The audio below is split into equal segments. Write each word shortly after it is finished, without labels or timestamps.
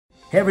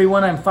Hey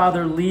everyone, I'm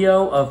Father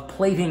Leo of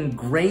Plating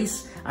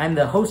Grace. I'm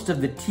the host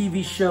of the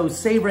TV show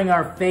Savoring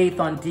Our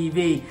Faith on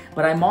TV,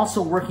 but I'm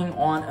also working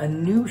on a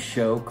new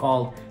show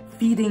called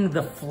Feeding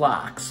the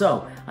Flock.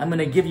 So I'm going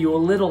to give you a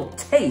little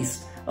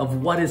taste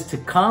of what is to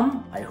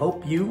come. I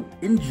hope you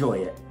enjoy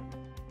it.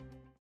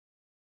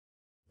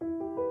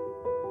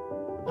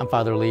 I'm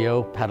Father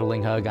Leo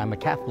Patalinghug. I'm a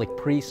Catholic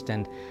priest,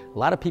 and a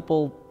lot of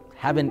people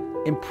have an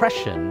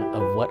impression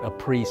of what a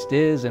priest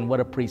is and what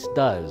a priest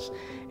does.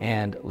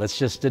 And let's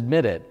just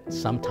admit it,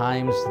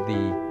 sometimes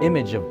the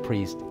image of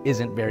priest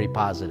isn't very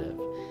positive.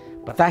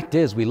 But the fact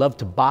is, we love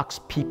to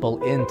box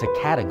people into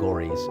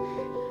categories.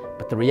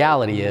 But the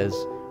reality is,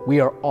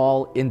 we are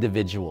all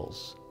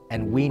individuals,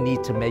 and we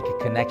need to make a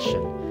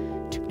connection.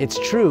 It's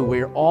true,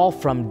 we're all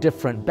from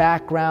different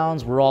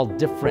backgrounds, we're all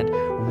different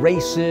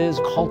races,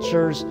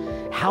 cultures.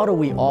 How do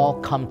we all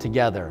come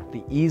together?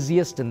 The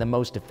easiest and the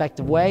most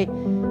effective way?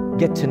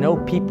 Get to know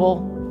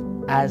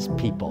people as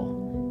people.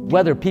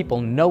 Whether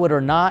people know it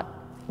or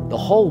not, the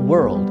whole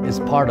world is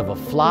part of a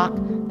flock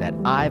that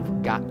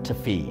I've got to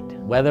feed.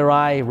 Whether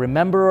I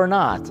remember or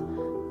not,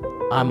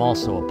 I'm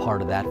also a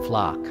part of that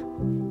flock,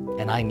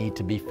 and I need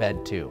to be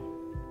fed too.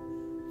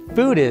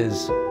 Food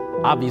is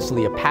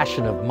obviously a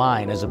passion of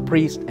mine as a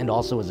priest and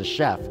also as a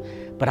chef,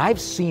 but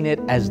I've seen it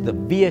as the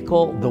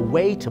vehicle, the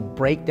way to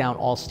break down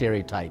all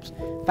stereotypes.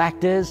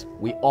 Fact is,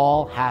 we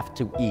all have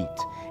to eat.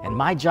 And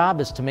my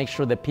job is to make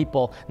sure that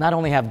people not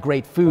only have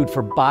great food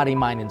for body,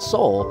 mind, and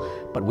soul,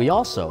 but we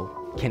also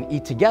can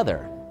eat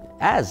together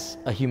as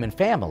a human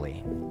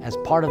family, as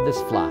part of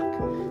this flock.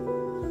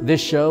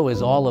 This show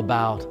is all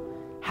about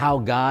how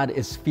God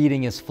is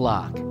feeding His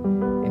flock,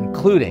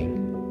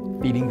 including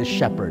feeding the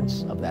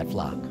shepherds of that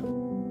flock.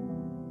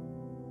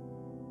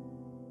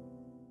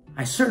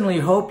 I certainly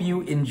hope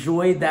you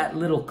enjoyed that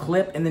little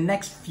clip. In the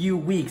next few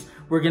weeks,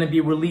 we're going to be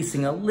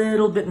releasing a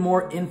little bit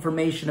more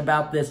information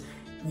about this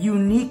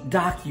unique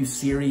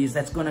docu-series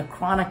that's going to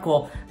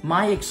chronicle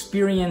my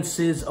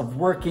experiences of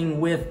working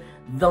with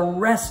the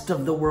rest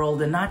of the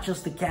world and not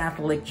just the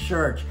Catholic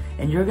Church.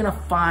 And you're going to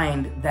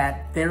find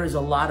that there is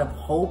a lot of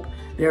hope,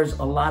 there's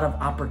a lot of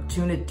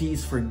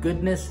opportunities for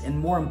goodness, and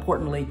more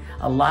importantly,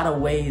 a lot of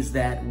ways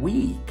that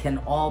we can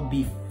all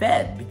be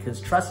fed.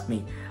 Because trust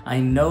me, I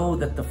know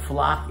that the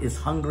flock is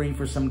hungry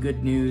for some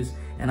good news,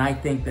 and I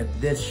think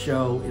that this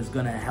show is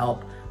going to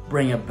help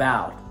bring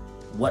about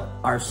what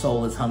our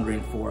soul is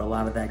hungering for, a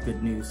lot of that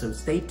good news. So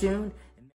stay tuned